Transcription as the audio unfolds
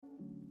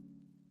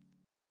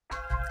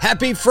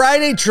Happy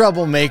Friday,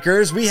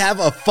 troublemakers. We have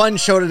a fun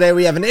show today.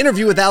 We have an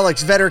interview with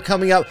Alex Vetter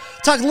coming up.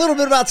 Talk a little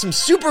bit about some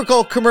Super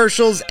Bowl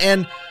commercials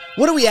and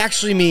what do we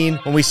actually mean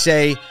when we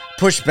say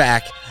push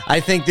back. I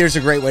think there's a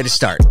great way to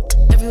start.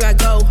 Everywhere I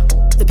go,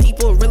 the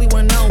people really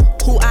want to know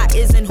who I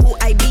is and who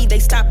I be. They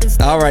stop and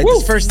stop. All right,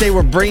 this first day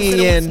we're bringing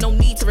in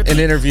an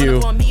interview.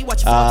 So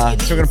we're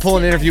going to pull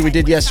an interview we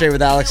did yesterday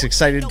with Alex.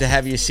 Excited to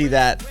have you see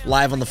that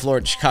live on the floor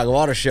at the Chicago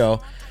Auto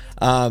Show.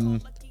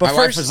 But my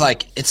wife was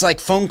like, it's like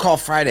phone call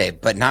Friday,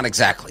 but not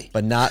exactly.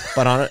 But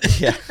on it,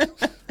 yeah.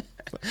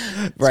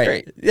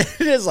 Right. Great.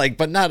 It is like,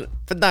 but not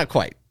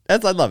quite. I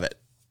love it.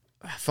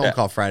 Phone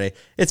call Friday.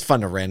 It's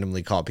fun to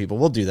randomly call people.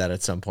 We'll do that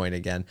at some point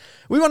again.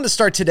 We wanted to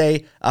start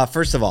today,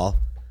 first of all,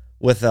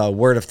 with a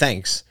word of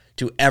thanks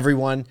to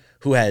everyone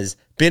who has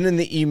been in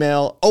the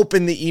email,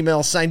 opened the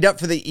email, signed up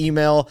for the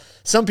email.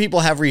 Some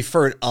people have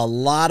referred a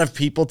lot of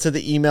people to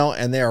the email,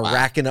 and they are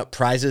racking up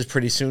prizes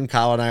pretty soon.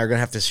 Kyle and I are going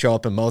to have to show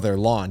up and mow their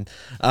lawn.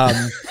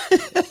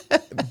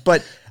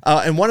 But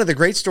and one of the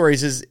great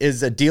stories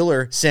is a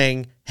dealer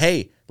saying,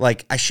 hey,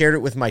 like I shared it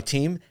with my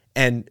team,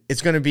 and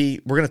we're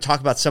going to talk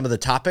about some of the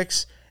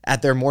topics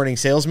at their morning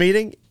sales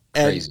meeting.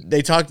 And Crazy.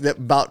 They talked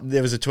about,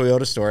 there was a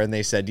Toyota store, and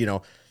they said, you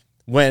know,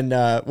 when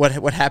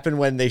what happened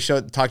when they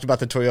talked about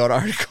the Toyota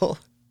article.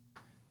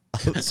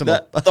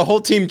 The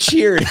whole team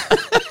cheered.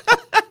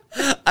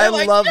 I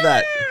love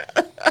that.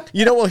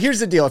 You know, well, here's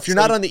the deal. If you're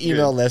not on the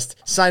email list,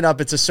 sign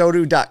up. It's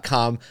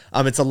asodu.com.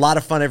 It's a lot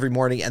of fun every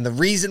morning. And the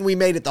reason we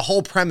made it, the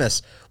whole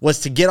premise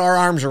was to get our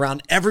arms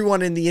around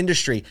everyone in the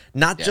industry,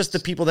 not just the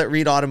people that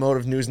read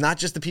automotive news, not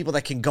just the people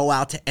that can go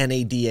out to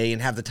NADA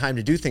and have the time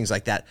to do things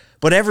like that,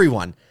 but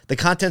everyone. The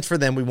content's for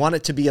them. We want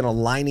it to be an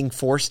aligning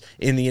force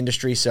in the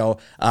industry. So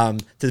to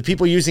the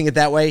people using it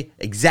that way,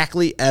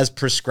 exactly as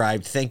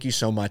prescribed. Thank you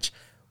so much.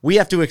 We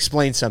have to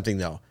explain something,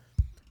 though.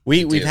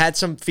 We've had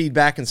some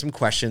feedback and some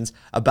questions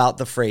about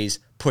the phrase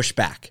push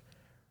back.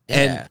 Yeah.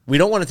 And we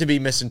don't want it to be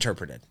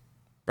misinterpreted,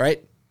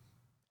 right?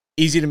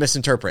 Easy to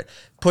misinterpret.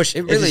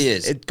 It really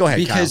is. Go ahead,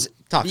 because,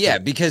 Kyle.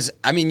 Because,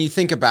 I mean, you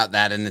think about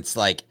that and it's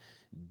like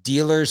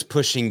dealers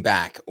pushing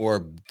back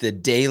or the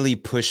daily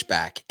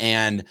pushback.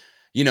 And,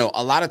 you know,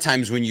 a lot of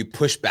times when you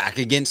push back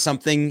against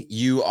something,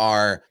 you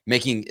are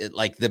making it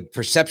like the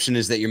perception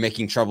is that you're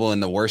making trouble in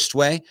the worst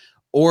way,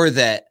 or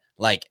that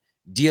like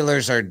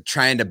dealers are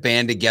trying to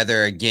band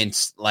together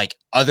against like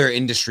other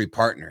industry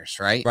partners,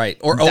 right? Right.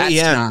 Or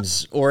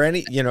OEMs or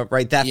any, you know,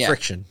 right. That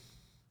friction.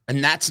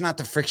 And that's not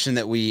the friction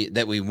that we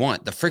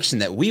want. The friction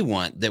that we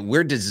want, that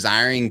we're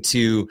desiring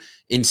to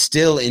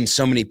instill in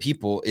so many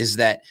people is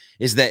that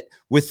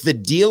with the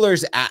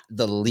dealers at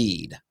the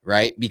lead,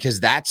 right? Because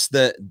that's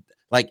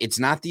like, it's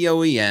not the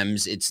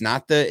OEMs, it's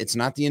not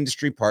the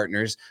industry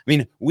partners. I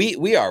mean,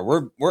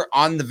 we're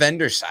on the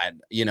vendor side,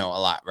 you know, a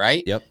lot,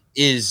 right? Yep.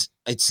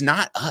 It's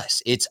not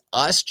us. It's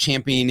us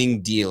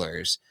championing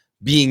dealers,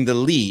 being the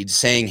lead,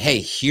 saying, hey,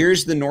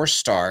 here's the North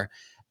Star,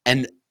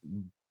 and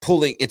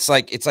pulling. It's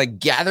like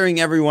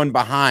gathering everyone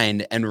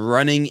behind and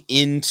running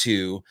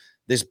into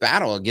this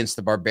battle against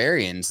the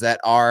barbarians that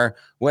are,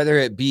 whether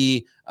it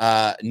be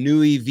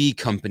new EV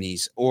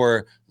companies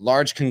or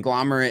large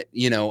conglomerate,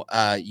 you know,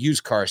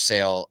 used car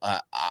sale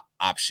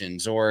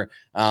options, or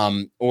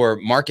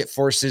market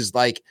forces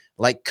like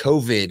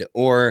COVID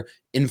or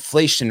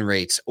inflation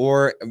rates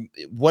or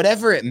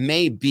whatever it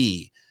may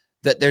be,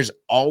 that there's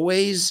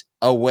always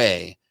a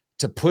way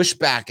to push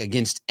back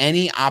against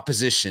any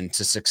opposition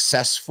to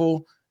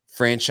successful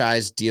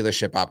franchise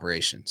dealership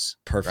operations.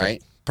 Perfect.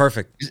 Right?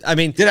 Perfect. I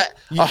mean,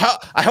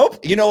 I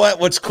hope, you know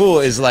what's cool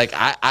is like,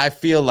 I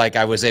feel like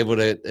I was able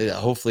to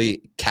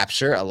hopefully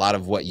capture a lot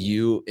of what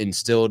you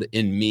instilled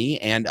in me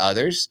and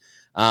others.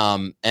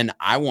 And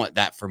I want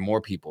that for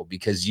more people,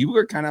 because you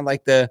were kind of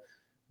like the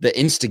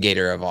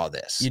instigator of all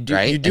this.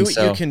 Right? You do what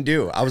you can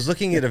do. I was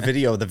looking at a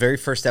video, the very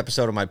first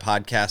episode of my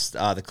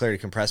podcast, the Clarity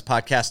Compressed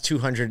podcast,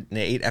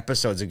 208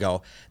 episodes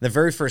ago. The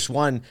very first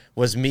one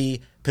was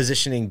me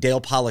positioning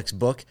Dale Pollock's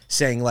book,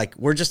 saying like,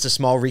 we're just a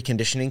small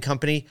reconditioning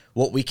company.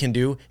 What we can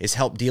do is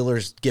help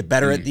dealers get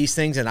better at these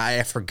things. And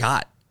I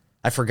forgot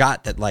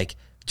that, like,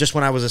 just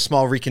when I was a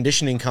small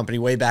reconditioning company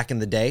way back in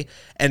the day,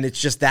 and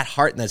it's just that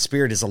heart and that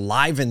spirit is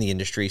alive in the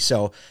industry.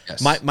 So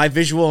my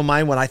visual in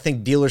mind, when I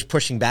think dealers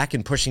pushing back,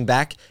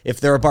 if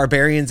there are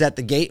barbarians at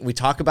the gate, and we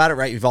talk about it,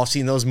 right? You've all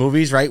seen those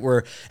movies, right?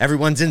 Where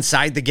everyone's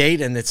inside the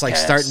gate and it's like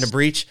starting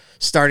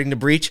to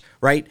breach,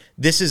 right?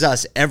 This is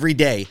us every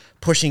day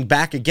pushing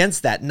back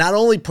against that. Not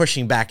only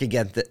pushing back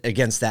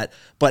against that,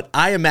 but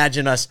I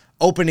imagine us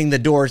opening the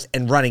doors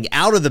and running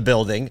out of the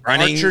building,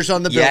 archers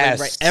on the building,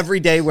 right? Every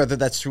day, whether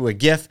that's through a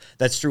GIF,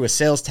 that's through a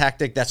sales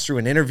tactic, that's through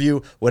an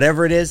interview,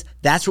 whatever it is,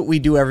 that's what we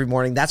do every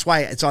morning. That's why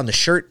it's on the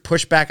shirt,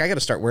 pushback. I got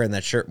to start wearing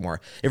that shirt more.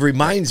 It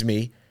reminds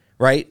me,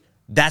 right?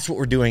 That's what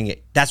we're doing.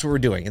 That's what we're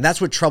doing. And that's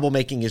what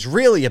troublemaking is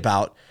really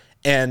about.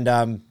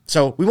 And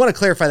so we want to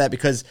clarify that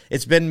because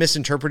it's been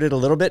misinterpreted a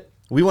little bit.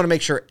 We want to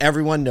make sure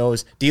everyone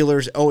knows,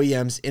 dealers,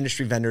 OEMs,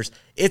 industry vendors,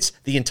 it's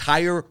the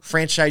entire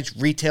franchise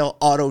retail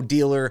auto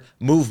dealer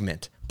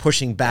movement.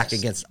 pushing back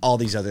against all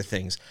these other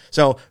things.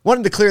 So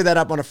wanted to clear that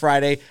up on a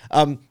Friday.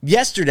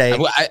 Yesterday,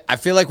 I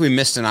feel like we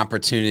missed an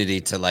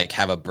opportunity to like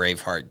have a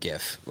Braveheart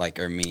gif, like,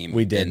 or meme.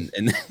 We did.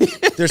 And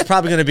there's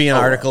probably going to be an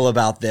article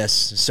about this,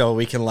 so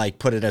we can like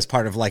put it as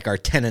part of like our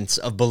tenets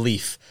of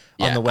belief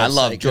on the website. I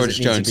love George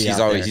Jones.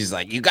 He's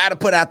like, you got to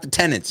put out the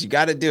tenets. You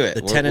got to do it.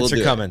 The tenets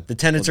are coming. The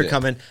tenets are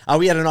coming.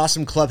 We had an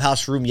awesome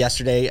Clubhouse room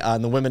yesterday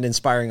in the Women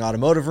Inspiring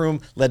Automotive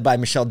Room, led by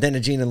Michelle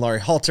Denegine and Laurie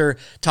Halter,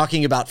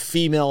 talking about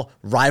female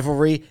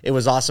rivalry. It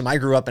was awesome. I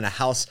grew up in a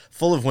house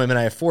full of women.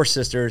 I have 4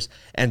 sisters,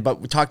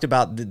 but we talked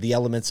about the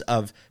elements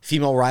of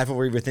female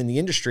rivalry within the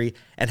industry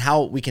and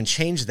how we can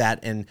change that,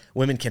 and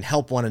women can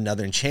help one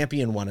another and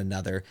champion one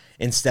another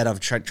instead of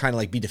trying to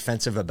like be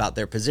defensive about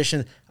their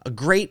position. A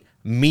great,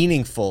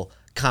 meaningful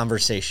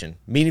conversation.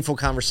 We're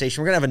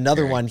going to have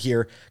another one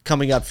here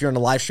coming up if you're on the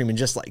live stream in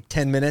just like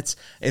 10 minutes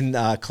in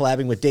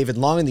collabing with David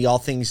Long in the All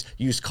Things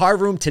Used Car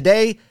Room.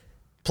 Today,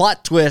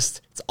 plot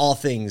twist, it's all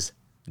things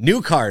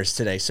new cars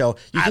today. So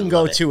you can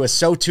go to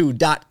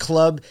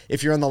asotu.club.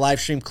 If you're on the live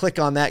stream, click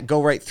on that,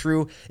 go right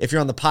through. If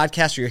you're on the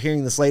podcast or you're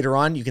hearing this later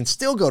on, you can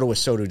still go to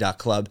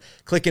asotu.club,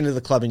 click into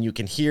the club, and you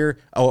can hear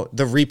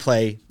the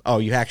replay.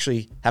 You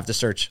actually have to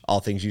search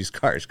All Things Used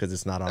Cars because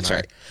it's not on. That's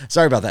right.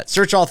 Sorry about that.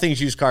 Search All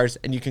Things Used Cars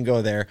and you can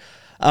go there.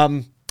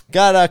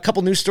 Got a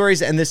couple news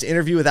stories and this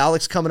interview with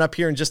Alex coming up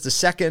here in just a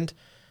second.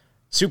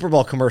 Super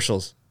Bowl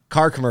commercials,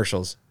 car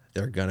commercials.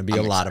 There are going to be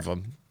a lot of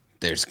them.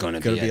 There's going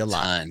to be a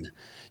ton.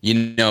 You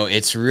know,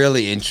 it's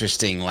really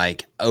interesting.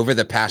 Like over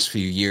the past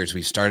few years,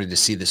 we've started to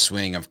see the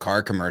swing of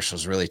car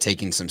commercials really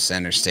taking some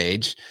center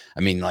stage. I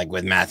mean, like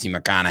with Matthew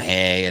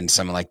McConaughey and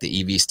some of like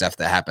the EV stuff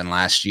that happened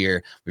last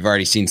year. We've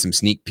already seen some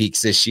sneak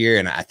peeks this year,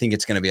 and I think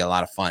it's going to be a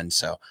lot of fun.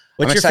 So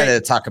I'm excited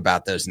to talk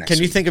about those next week.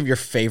 Can you think of your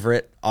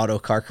favorite auto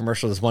car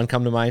commercial? Does one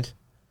come to mind?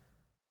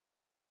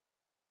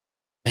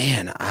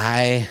 Man,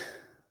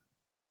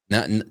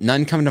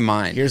 none come to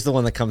mind. Here's the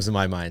one that comes to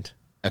my mind.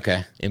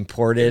 Okay.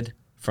 Imported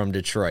from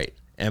Detroit.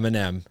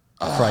 M&M,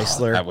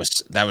 Chrysler.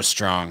 That was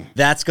strong.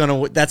 That's gonna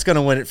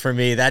win it for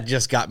me. That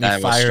just got me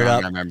fired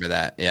up. I remember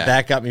that. Yeah,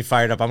 that got me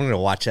fired up. I'm gonna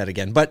watch that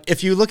again. But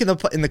if you look in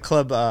the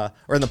club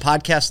or in the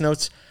podcast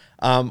notes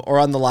or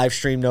on the live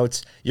stream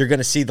notes, you're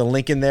gonna see the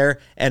link in there,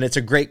 and it's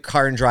a great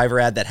car and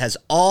driver ad that has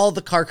all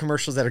the car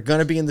commercials that are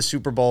gonna be in the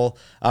Super Bowl.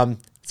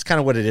 It's kind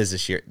of what it is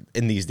this year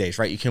in these days,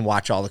 right? You can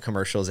watch all the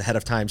commercials ahead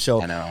of time.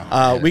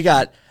 So we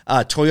got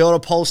Toyota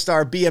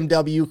Polestar,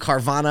 BMW,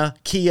 Carvana,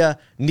 Kia,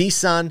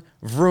 Nissan,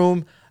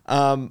 Vroom,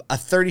 a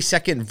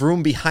 30-second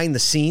Vroom behind the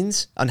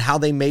scenes on how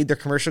they made their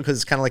commercial because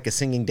it's kind of like a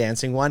singing,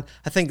 dancing one.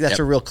 I think that's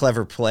a real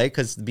clever play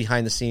because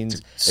behind the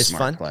scenes is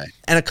fun. Play.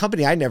 And a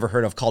company I never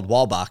heard of called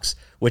Wallbox,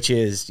 which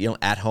is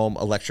at-home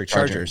electric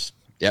chargers.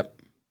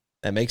 Yep.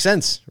 That makes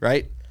sense,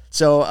 right?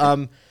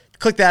 So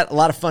click that. A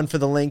lot of fun for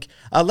the link.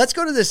 Let's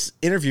go to this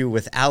interview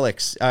with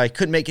Alex. I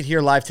couldn't make it here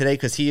live today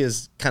because he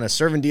is kind of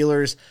serving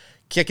dealers,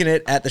 kicking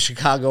it at the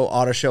Chicago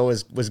Auto Show.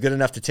 Was good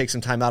enough to take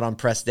some time out on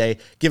press day,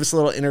 give us a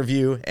little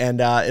interview, and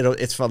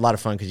it's a lot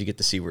of fun because you get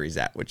to see where he's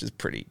at, which is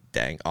pretty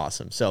dang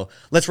awesome. So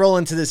let's roll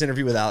into this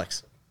interview with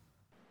Alex.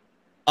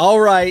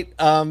 All right,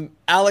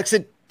 Alex,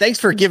 thanks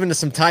for giving us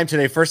some time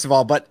today, first of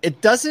all, but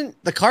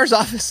the car's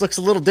office looks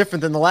a little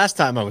different than the last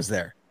time I was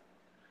there.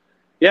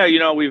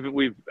 Yeah,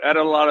 we've added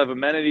a lot of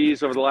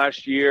amenities over the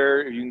last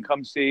year. You can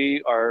come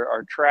see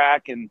our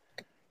track, and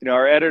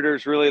our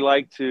editors really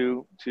like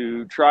to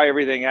try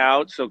everything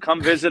out. So come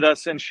visit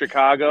us in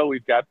Chicago.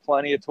 We've got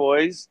plenty of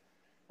toys,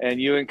 and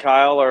you and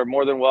Kyle are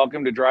more than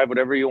welcome to drive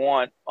whatever you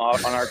want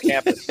on our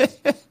campus.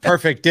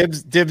 Perfect.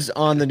 Dibs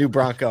on the new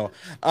Bronco.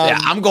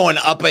 I'm going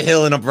up a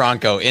hill in a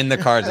Bronco in the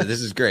car.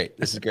 This is great.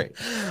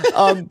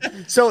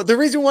 So the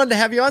reason we wanted to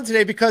have you on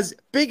today, because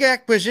big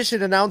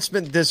acquisition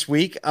announcement this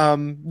week.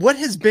 What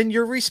has been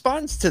your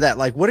response to that?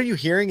 Like, what are you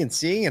hearing and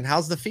seeing, and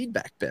how's the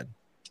feedback been?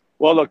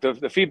 Well, look,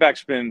 the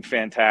feedback's been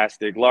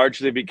fantastic,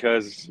 largely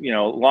because,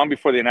 long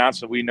before the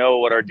announcement, we know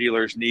what our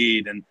dealers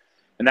need, and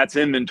that's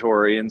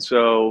inventory. And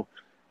so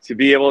to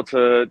be able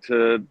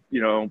to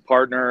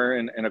partner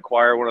and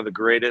acquire one of the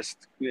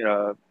greatest,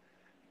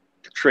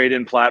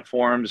 trade-in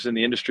platforms in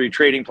the industry,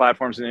 trading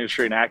platforms in the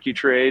industry, and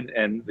AccuTrade,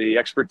 and the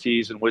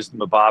expertise and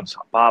wisdom of Bob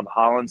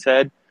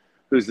Hollinshead,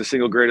 who's the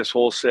single greatest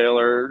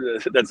wholesaler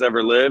that's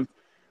ever lived,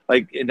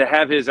 and to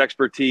have his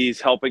expertise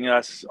helping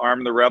us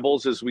arm the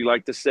rebels, as we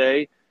like to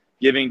say,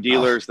 giving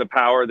dealers the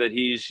power that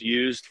he's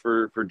used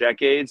for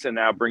decades, and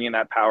now bringing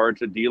that power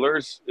to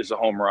dealers is a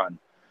home run.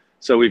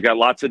 So we've got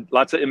lots of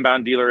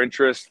inbound dealer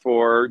interest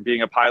for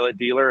being a pilot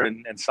dealer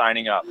and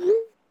signing up.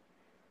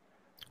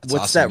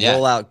 What's awesome. That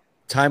rollout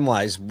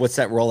time-wise? What's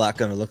that rollout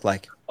going to look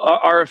like?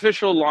 Our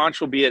official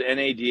launch will be at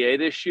NADA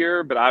this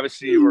year, but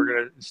obviously we're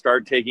going to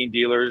start taking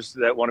dealers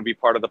that want to be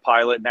part of the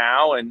pilot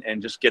now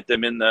and just get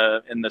them in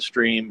the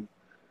stream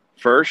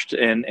first,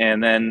 and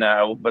then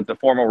but the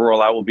formal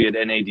rollout will be at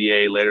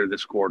NADA later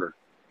this quarter.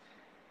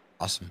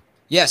 Awesome.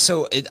 Yeah,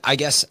 so I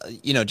guess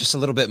just a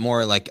little bit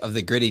more like of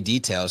the gritty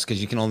details,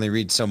 because you can only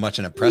read so much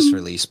in a press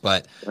release,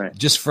 but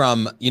just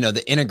from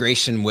the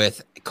integration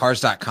with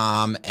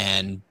cars.com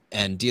and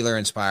and Dealer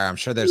Inspire, I'm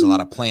sure there's a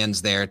lot of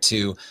plans there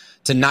to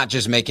not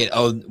just make it,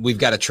 oh, we've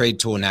got a trade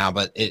tool now,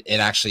 but it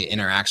actually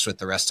interacts with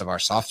the rest of our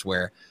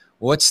software.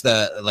 What's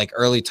the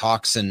early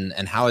talks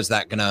and how is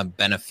that going to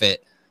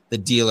benefit the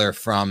dealer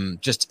from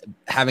just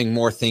having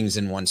more things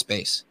in one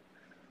space?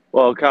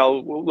 Well,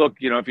 Kyle, look,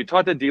 if you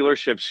talk to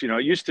dealerships,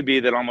 it used to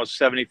be that almost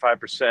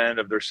 75%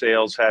 of their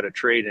sales had a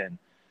trade-in.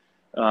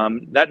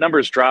 That number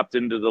has dropped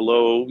into the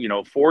low,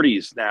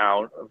 40s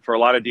now for a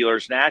lot of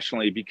dealers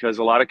nationally, because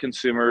a lot of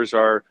consumers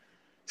are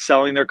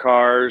selling their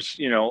cars,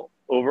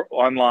 over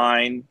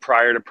online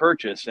prior to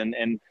purchase.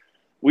 And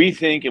we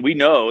think, and we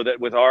know that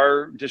with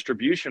our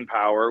distribution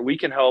power, we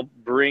can help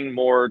bring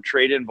more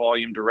trade-in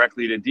volume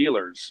directly to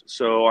dealers.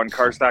 So on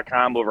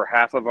cars.com, over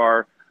half of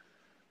our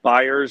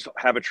buyers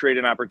have a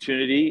trade-in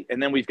opportunity.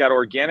 And then we've got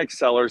organic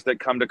sellers that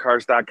come to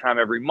cars.com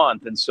every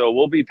month. And so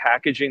we'll be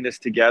packaging this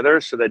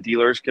together so that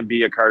dealers can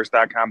be a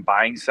cars.com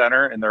buying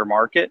center in their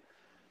market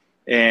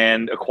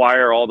and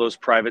acquire all those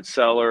private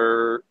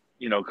seller,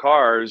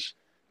 cars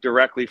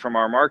directly from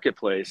our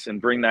marketplace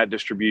and bring that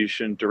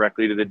distribution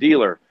directly to the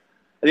dealer.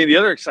 I think the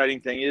other exciting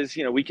thing is,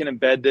 we can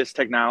embed this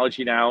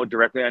technology now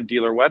directly on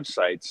dealer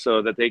websites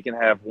so that they can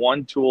have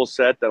one tool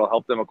set that'll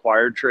help them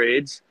acquire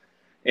trades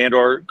and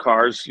or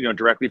cars,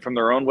 directly from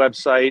their own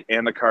website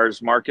and the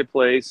cars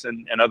marketplace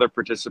and other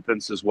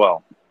participants as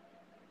well.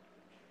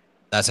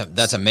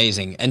 That's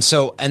amazing. And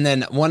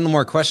then one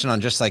more question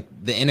on just like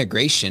the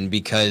integration,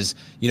 because,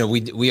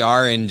 we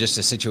are in just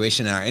a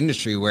situation in our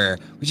industry where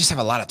we just have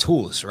a lot of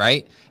tools,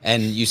 right?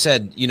 And you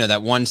said,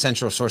 that one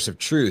central source of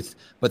truth,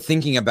 but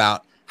thinking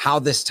about how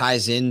this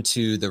ties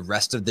into the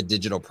rest of the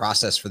digital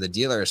process for the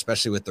dealer,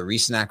 especially with the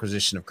recent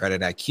acquisition of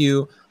Credit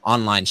IQ,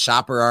 online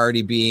shopper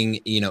already being,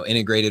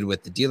 integrated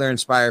with the Dealer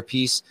Inspire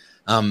piece.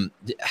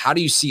 How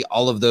do you see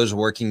all of those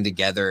working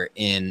together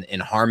in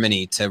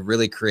harmony to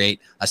really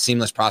create a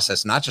seamless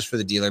process, not just for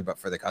the dealer, but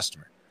for the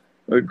customer?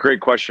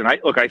 Great question.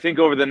 I think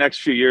over the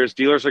next few years,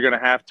 dealers are going to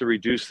have to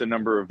reduce the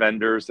number of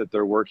vendors that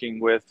they're working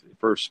with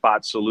for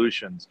spot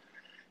solutions.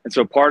 And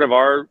so part of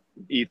our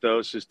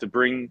ethos is to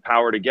bring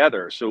power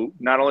together. So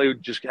not only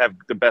just have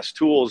the best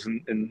tools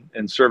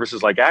and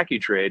services like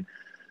AccuTrade,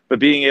 but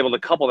being able to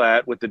couple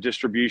that with the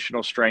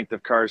distributional strength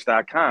of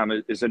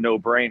cars.com is a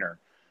no-brainer.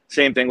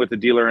 Same thing with the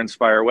Dealer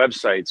Inspire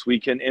websites. We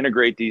can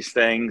integrate these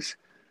things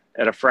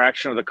at a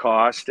fraction of the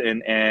cost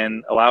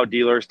and allow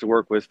dealers to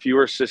work with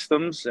fewer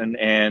systems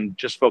and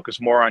just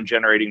focus more on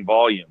generating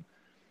volume.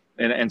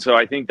 And so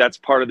I think that's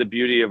part of the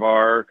beauty of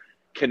our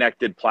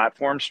connected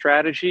platform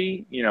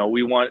strategy.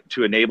 We want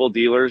to enable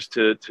dealers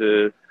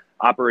to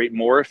operate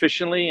more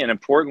efficiently. And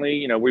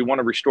importantly, we want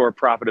to restore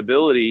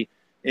profitability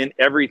in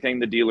everything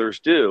the dealers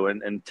do.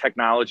 And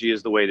technology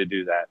is the way to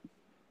do that.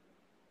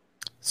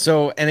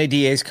 So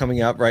NADA is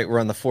coming up, right? We're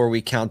on the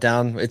 4-week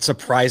countdown. It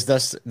surprised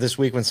us this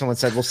week when someone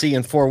said, we'll see you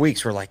in 4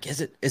 weeks. We're like,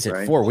 is it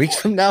right. 4 weeks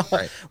from now?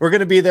 Right. We're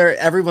going to be there.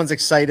 Everyone's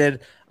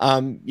excited.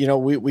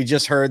 We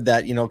just heard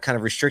that, kind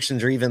of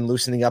restrictions are even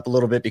loosening up a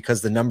little bit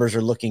because the numbers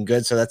are looking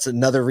good. So that's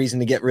another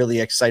reason to get really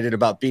excited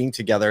about being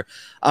together.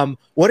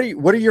 What are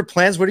your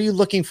plans? What are you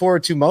looking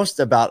forward to most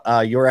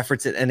about your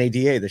efforts at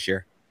NADA this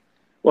year?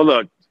 Well,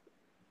 look,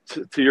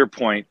 to your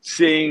point,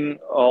 seeing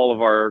all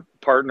of our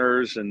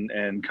partners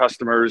and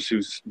customers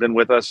who's been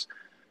with us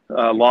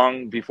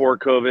long before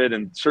COVID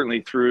and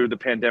certainly through the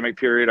pandemic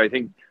period, I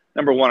think,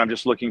 number one, I'm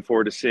just looking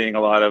forward to seeing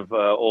a lot of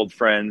old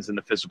friends in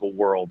the physical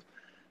world.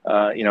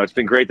 It's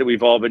been great that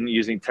we've all been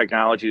using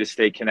technology to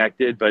stay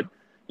connected, but,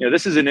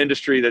 this is an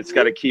industry that's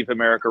got to keep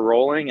America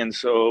rolling. And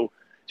so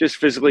just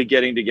physically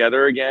getting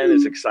together again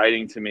is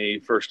exciting to me,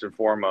 first and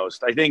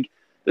foremost. I think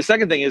the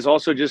second thing is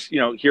also just,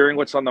 hearing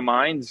what's on the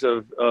minds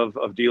of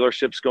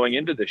dealerships going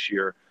into this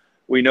year.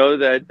 We know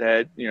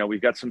that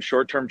we've got some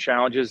short-term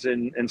challenges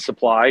in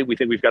supply. We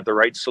think we've got the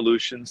right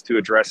solutions to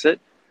address it.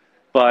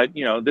 But,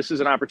 this is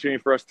an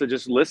opportunity for us to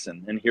just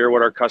listen and hear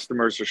what our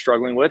customers are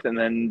struggling with and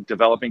then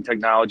developing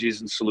technologies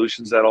and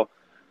solutions that'll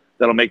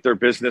make their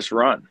business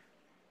run.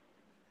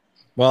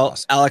 Well,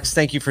 Alex,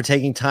 thank you for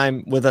taking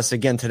time with us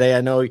again today.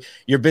 I know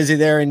you're busy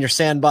there in your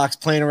sandbox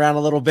playing around a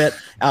little bit.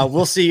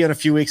 We'll see you in a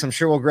few weeks. I'm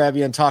sure we'll grab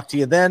you and talk to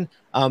you then.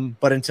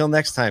 But until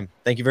next time,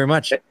 thank you very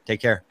much. Take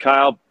care.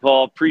 Kyle,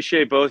 Paul,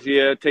 appreciate both of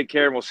you. Take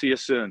care, and we'll see you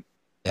soon.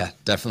 Yeah,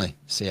 definitely.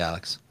 See you,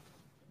 Alex.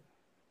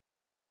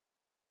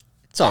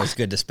 It's always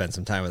good to spend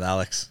some time with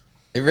Alex.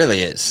 It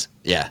really is.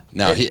 Yeah.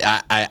 No,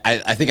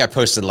 I think I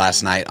posted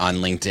last night on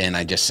LinkedIn.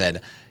 I just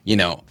said,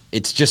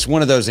 it's just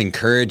one of those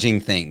encouraging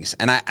things.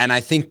 And I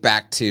think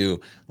back to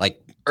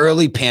like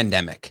early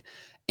pandemic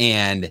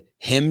and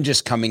him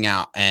just coming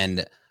out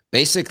and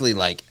basically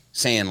like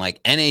saying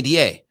like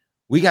NADA,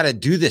 we got to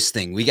do this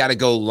thing. We got to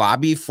go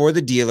lobby for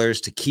the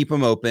dealers to keep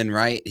them open,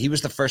 right? He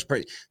was the first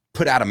person,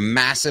 put out a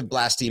massive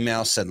blast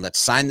email, said, let's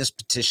sign this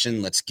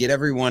petition. Let's get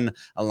everyone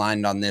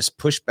aligned on this,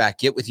 push back,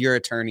 get with your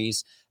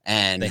attorneys.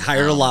 And they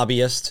hired a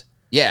lobbyist.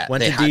 Yeah.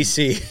 Went to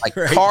DC. Like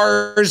right?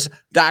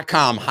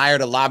 Cars.com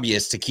hired a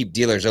lobbyist to keep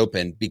dealers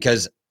open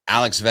because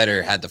Alex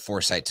Vetter had the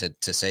foresight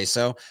to say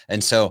so.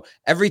 And so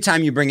every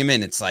time you bring him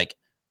in, it's like,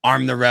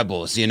 arm the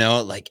rebels,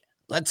 like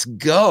Let's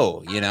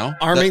go, you know?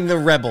 Arming the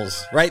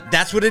rebels, right?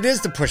 That's what it is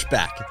to push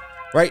back,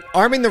 right?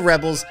 Arming the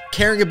rebels,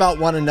 caring about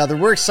one another.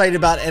 We're excited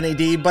about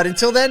NAD, but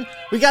until then,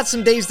 we got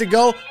some days to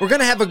go. We're going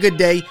to have a good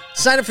day.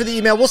 Sign up for the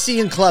email. We'll see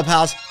you in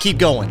Clubhouse. Keep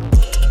going.